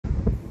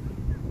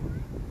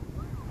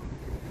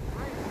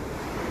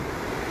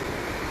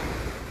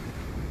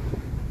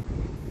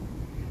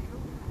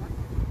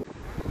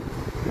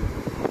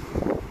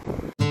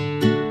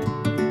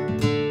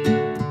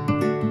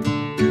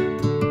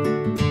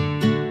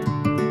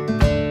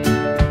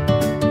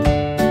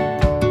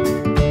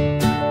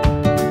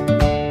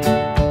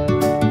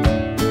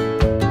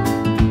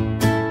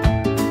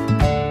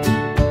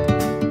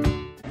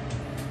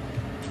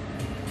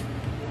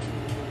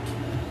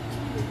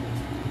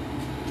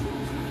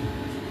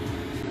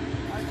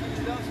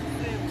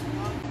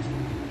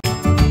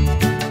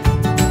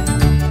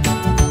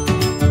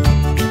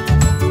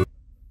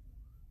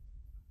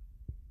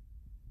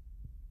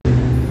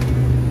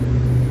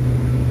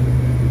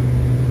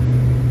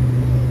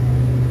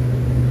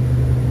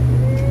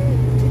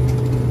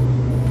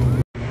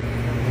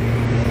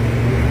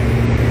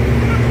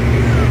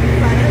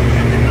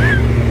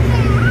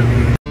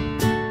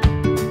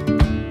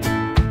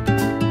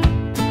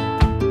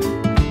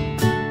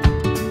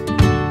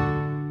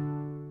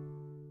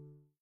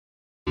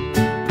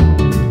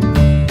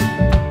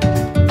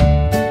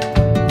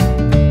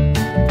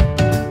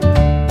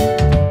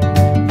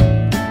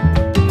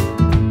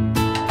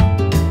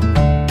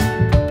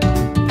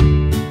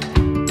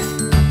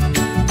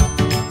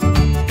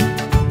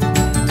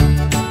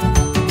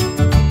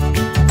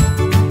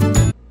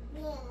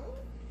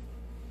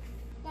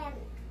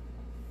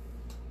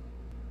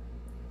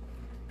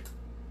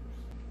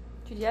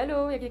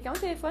il y a quelqu'un au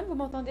téléphone, vous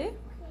m'entendez?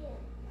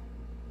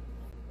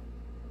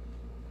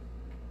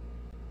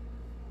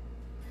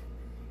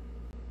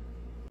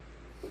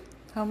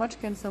 How much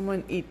can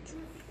someone eat?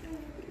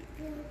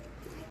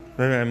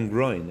 When I'm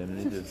growing, I'm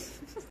little.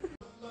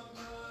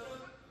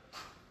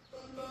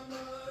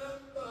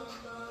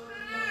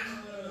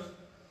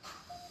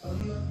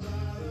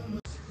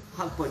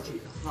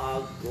 Hagpochi.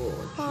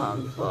 Hagpochi.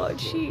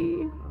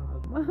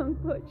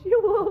 Hagpochi.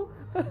 Whoa.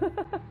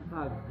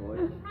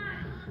 Hagpochi.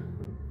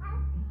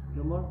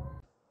 No more?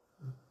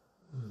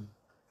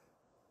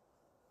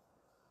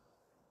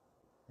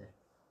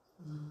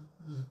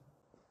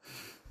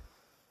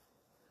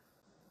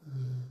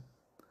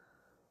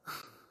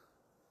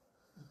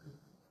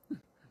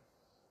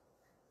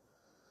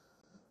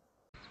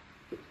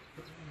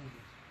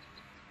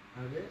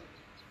 A ver,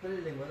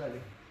 dale lengua,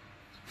 dale.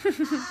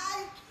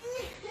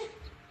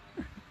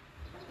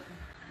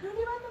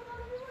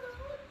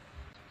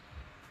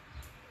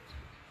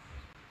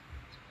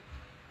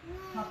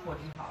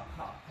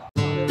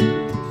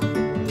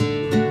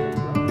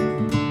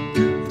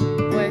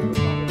 Ouais.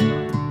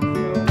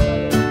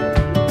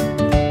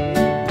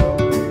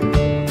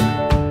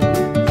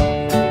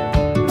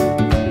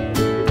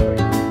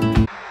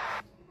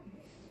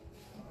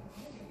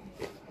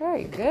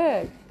 Very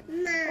good.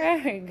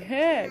 Very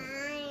good.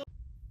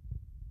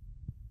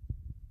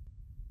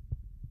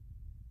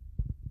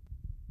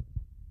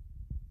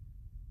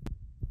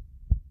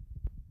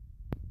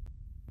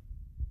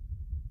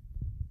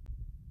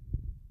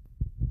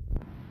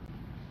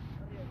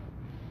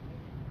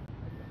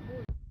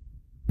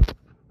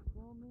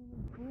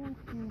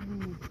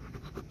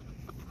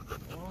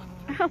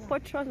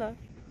 Pochola.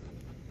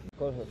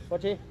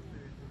 Pochi.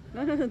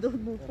 No,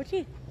 don't move.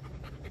 Pochi.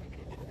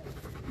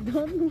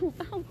 Don't move.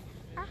 Ow.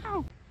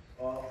 Ow.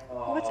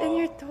 What's in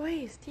your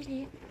toys,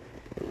 Tili?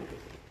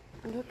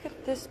 Look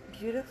at this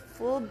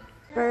beautiful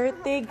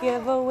birthday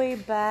giveaway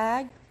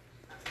bag.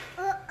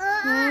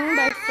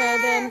 By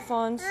Fred and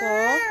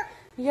Fonso.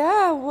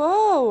 Yeah,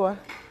 whoa.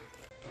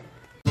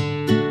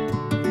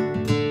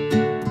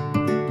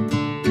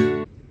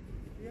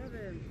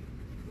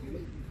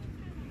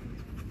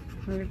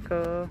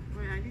 Nico.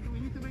 We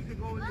need to make the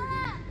goal.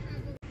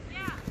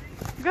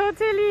 Go,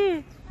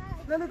 Tili.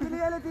 Dale, Tili,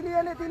 dale, Tili,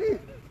 dale, Tili.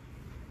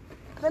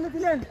 Dale,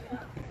 Tili.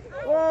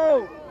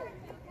 Whoa.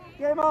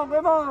 Game on,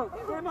 game on.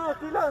 Game on,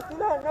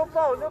 Tila. No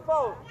foul, no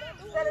foul.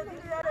 Dale,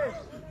 Tili, dale.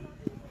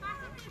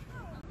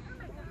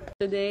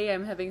 Today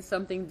I'm having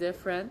something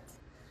different.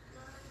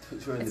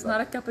 It's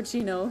not a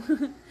cappuccino.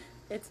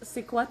 It's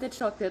sequate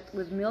chocolate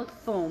with milk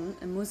foam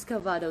and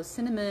muscovado,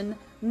 cinnamon,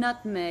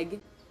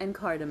 nutmeg, and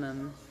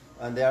cardamom.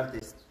 And the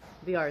artist.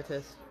 The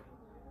artist.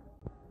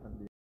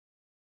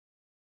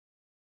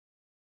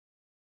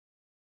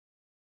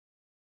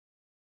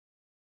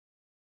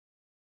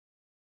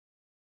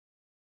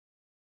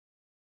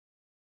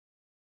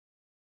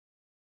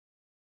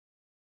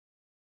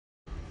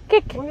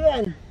 Kick! Muy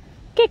bien.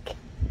 Kick!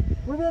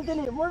 Muy bien,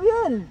 Tili. Muy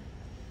bien.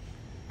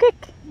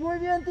 Kick! Muy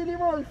bien, Tili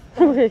Ball.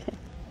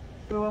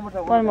 Pero vamos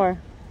a One more.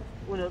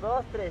 1,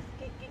 2, 3.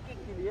 Kick,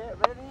 Tili.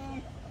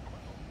 Ready?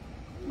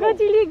 Go,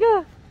 Tili,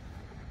 go!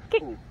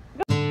 Kick!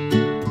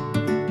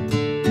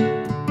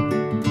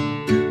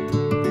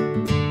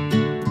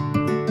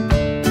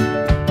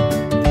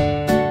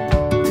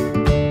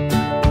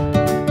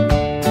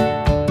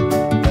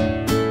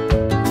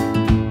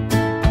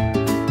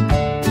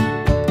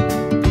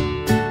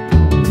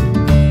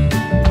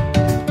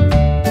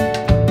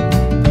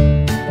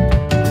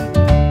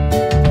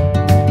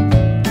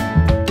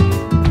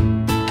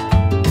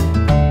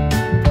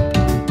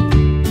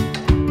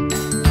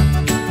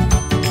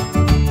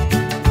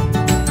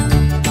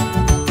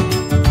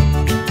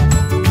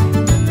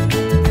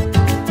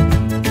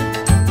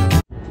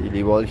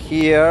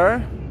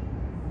 Here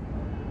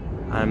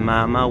and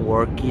Mama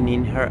working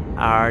in her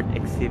art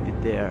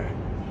exhibit there.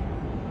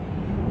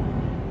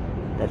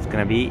 That's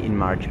gonna be in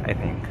March, I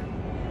think,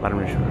 but I'm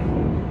not sure.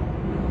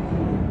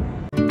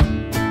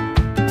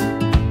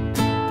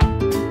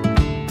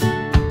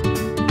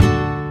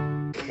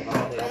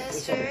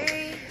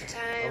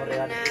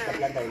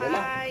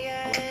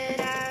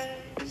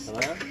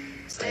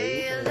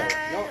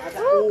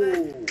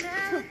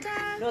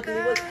 No, te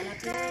digo a la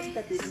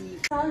planta, te digo.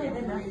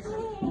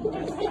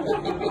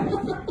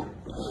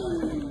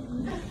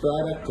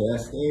 Product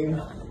testing.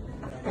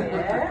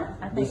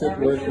 Does it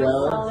work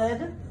well?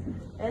 Solid.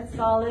 It's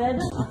solid.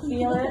 I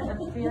feel it.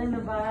 I'm feeling the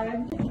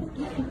vibe.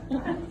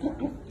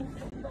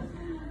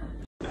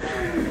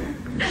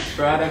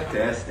 Product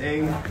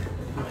testing.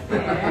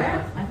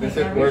 Does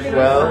it work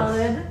well?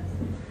 Solid.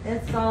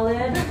 It's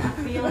solid. I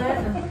feel it.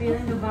 I'm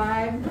feeling the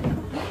vibe.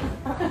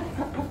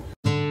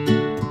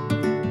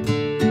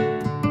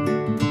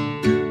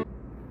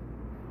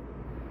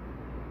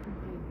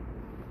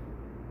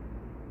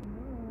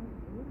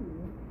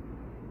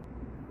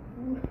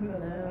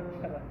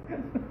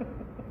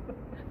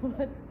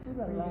 What is a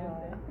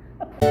lie?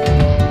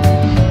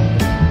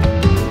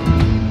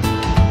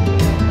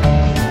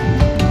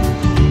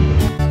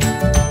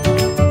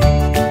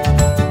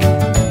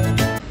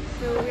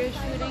 So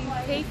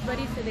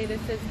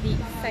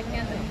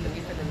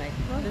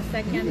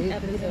second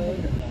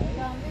episode.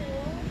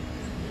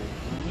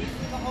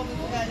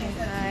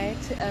 Hi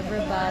to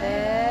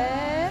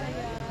everybody.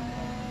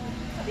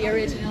 The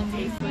original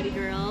Taste Buddy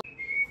girl.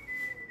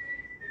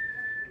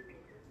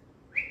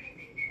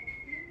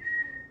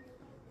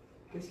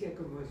 Qu'est-ce qu'il y a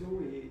comme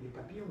oiseaux et des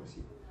papillons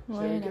aussi?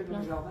 Ouais, J'avais dans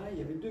le jardin, il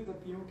y avait 2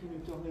 papillons qui nous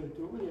tournaient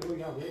autour, ils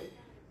regardaient.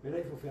 Mais là,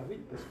 il faut faire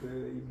vite parce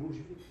qu'ils bougent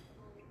vite.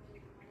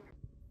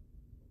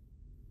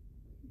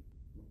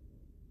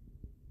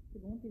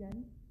 C'est bon, Tili?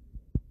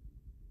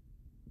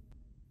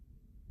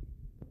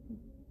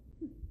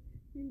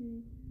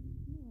 Tili.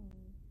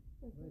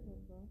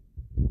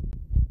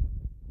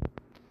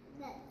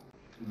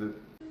 Deux.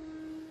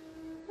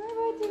 Bye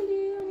bye,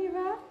 Tili, on y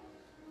va?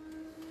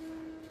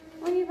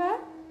 On y va?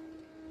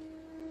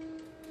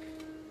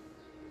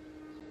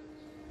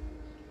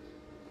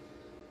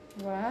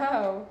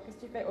 Wow, qu'est-ce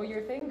que tu fais? Oh,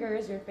 your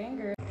fingers, your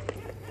fingers.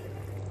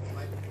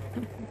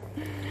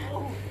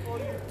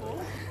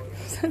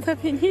 Ça t'a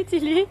fini,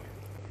 Tili?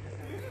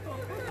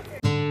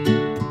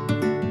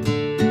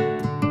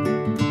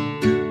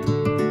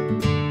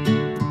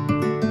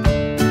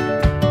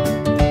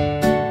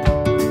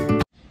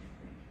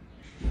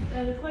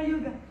 Le 3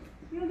 yoga.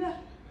 Yoga.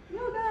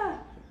 Yoga.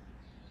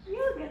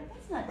 Yoga.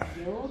 That's not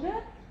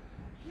yoga.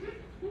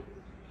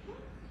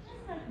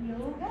 That's not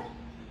yoga.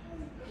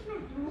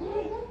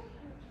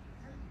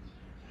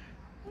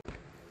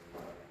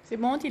 C'est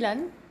bon, Tilan?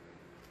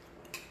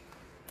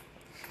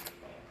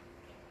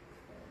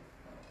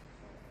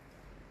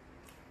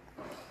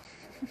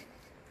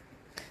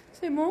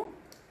 C'est bon?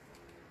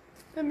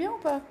 T'aimes bien ou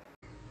pas?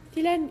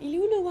 Tilan, il est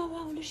où le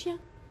waouh, le chien?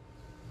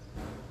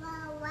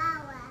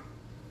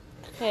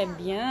 Très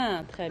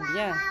bien, très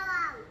bien.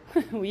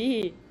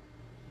 Oui.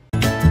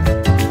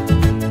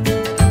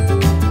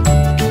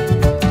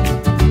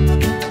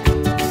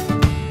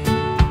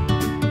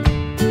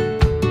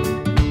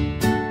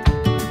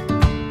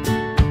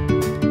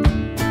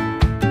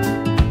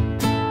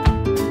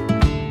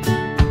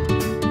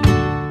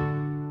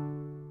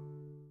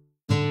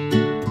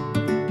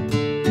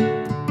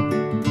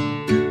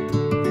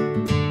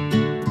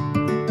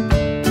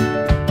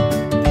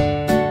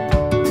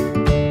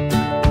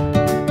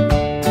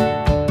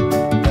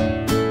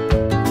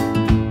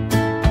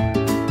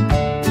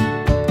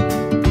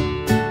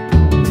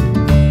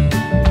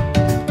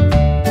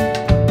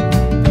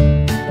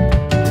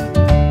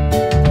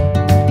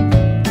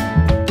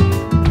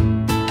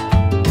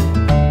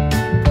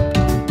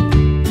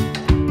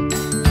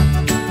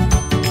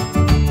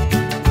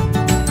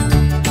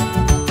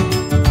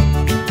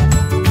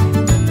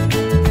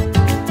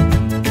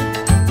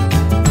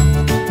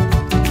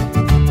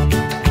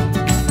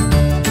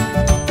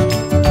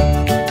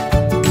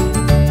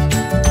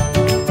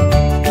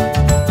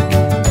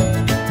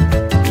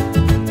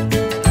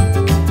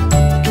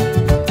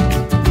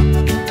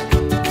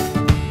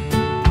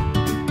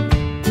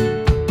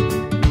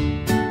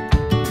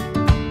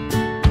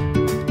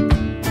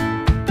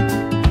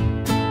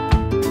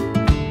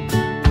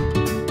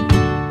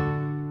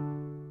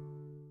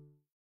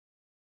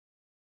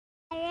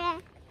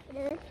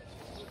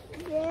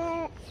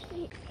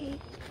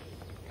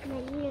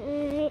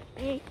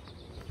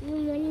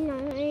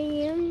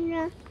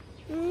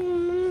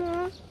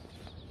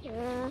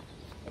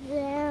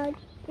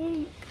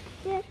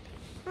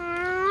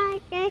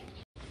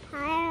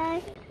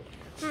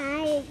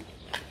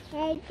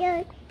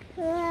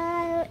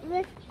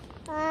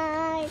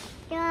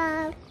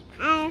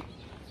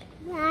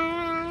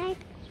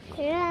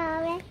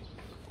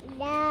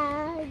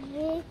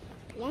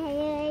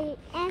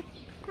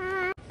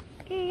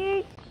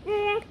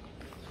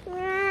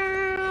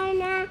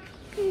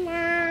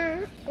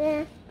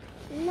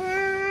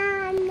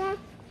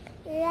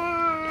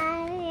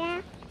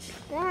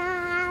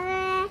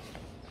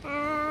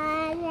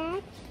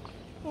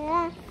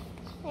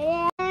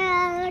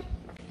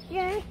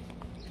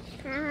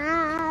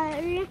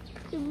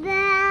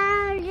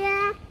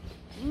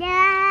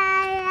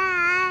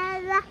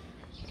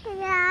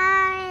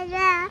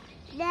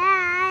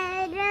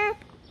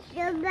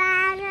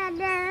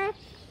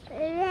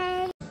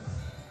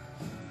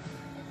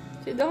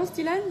 Tu danses,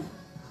 Tilan?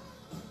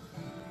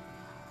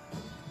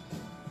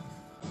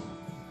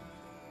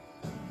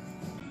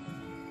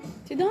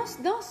 Tu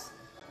danses, danse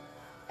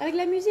avec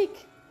la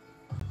musique.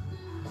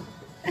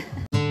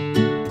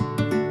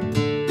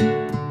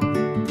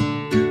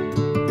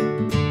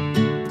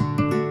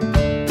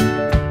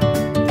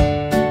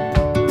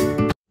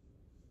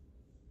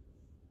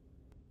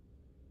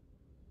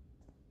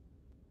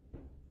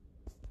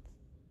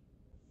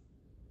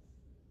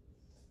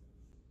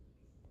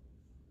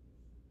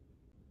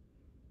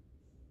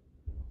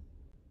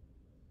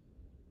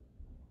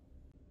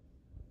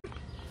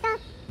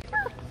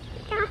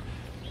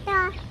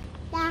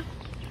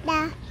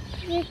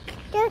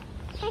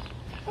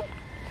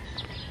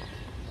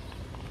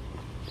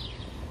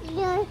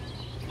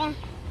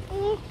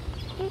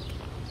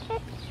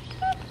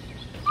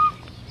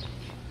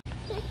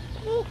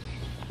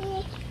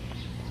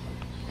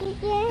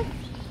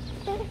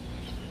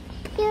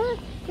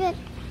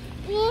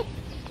 Yeah.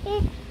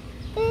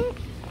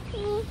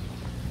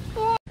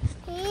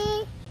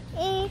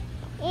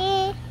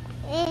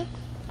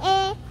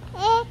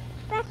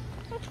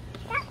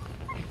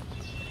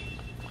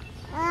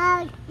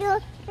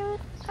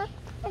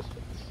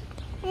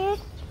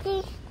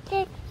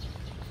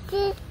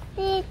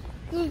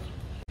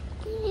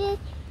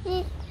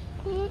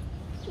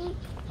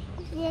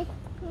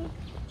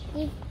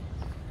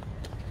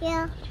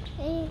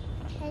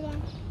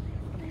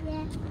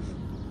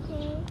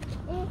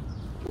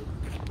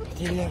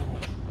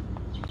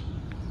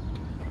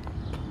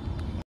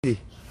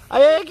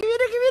 Ay, ay, que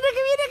viene, que viene,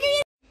 que viene, que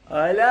viene.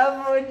 Hola,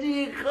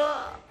 mochico.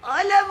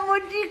 Hola,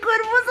 mochico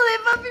hermoso de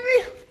papi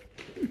mío.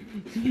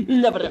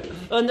 Anda para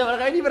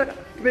acá, vení para acá.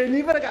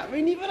 Vení para acá,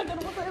 vení para acá,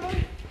 hermoso de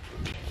papi.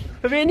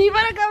 Vení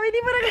para acá,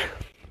 vení para acá.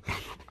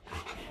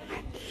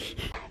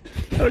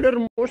 Hola,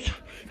 hermosa,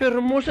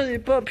 hermosa de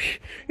papi.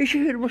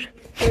 Ella es hermosa.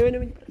 Vení,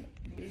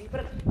 vení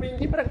para acá,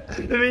 vení para acá, vení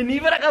para acá. Vení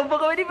para acá un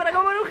poco, vení para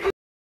acá, Maruji.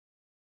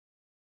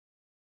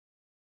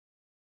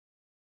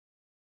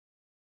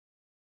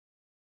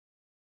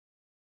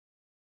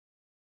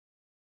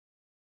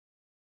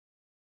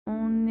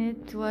 On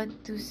nettoie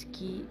tout ce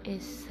qui est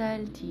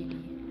sale, Tili.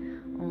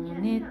 On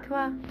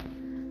nettoie,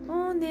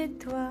 on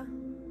nettoie.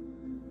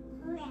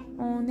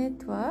 On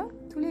nettoie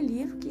tous les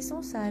livres qui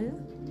sont sales.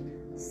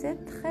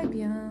 C'est très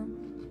bien.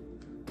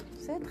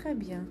 C'est très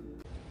bien.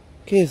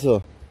 ¿Qué es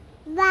eso?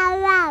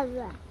 Vamos.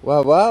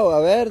 Guau, a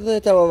ver, ¿dónde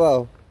está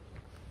Guau?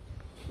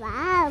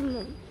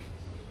 Vamos.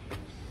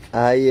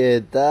 Ahí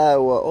está,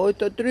 Guau. Oh,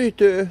 está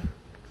triste.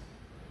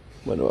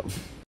 Bueno, vamos.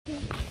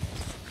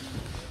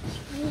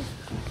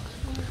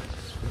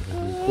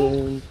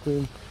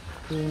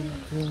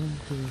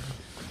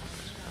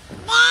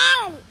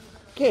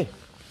 ¿Qué?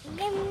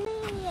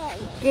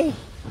 ¿Qué?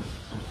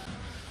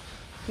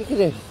 ¿Qué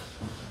querés?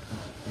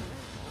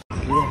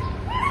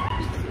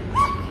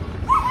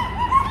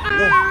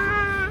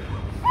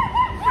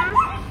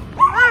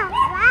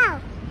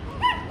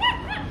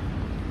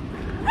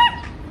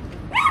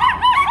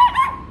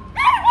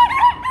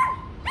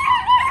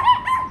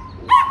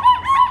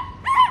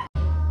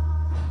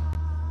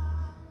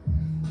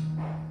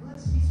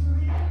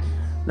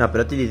 No,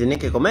 pero Tili, tenés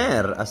que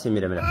comer. Así,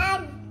 mira, mira.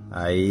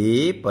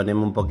 Ahí,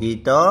 ponemos un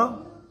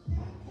poquito.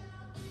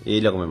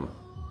 Y lo comemos.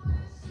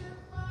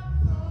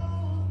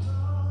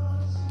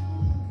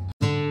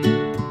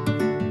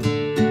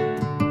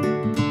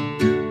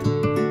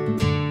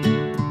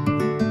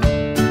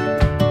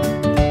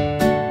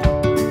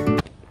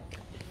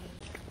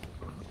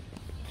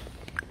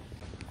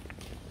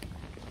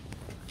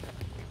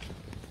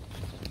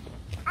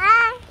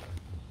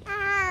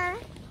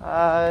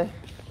 Hi.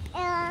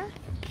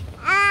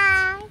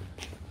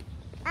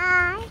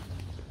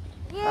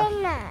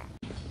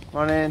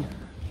 Morning.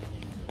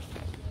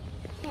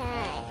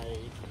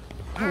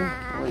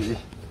 Uy.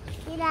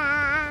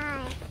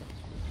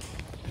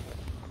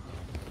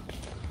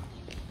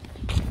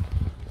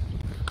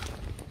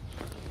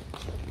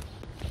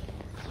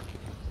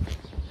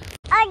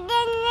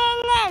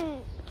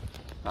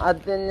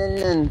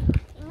 Atenen.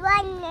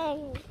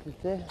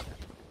 ¿Viste?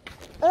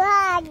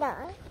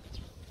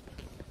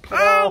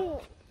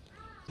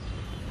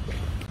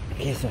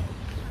 ¿Qué es eso?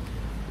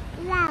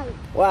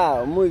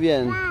 Wow, muy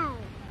bien.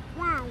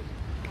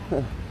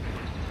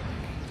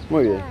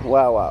 Muy bien.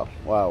 Wow.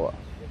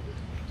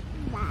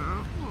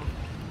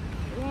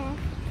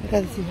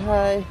 Acá dice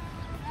hi.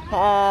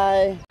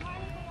 Hi.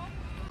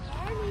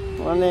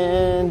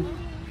 Morning.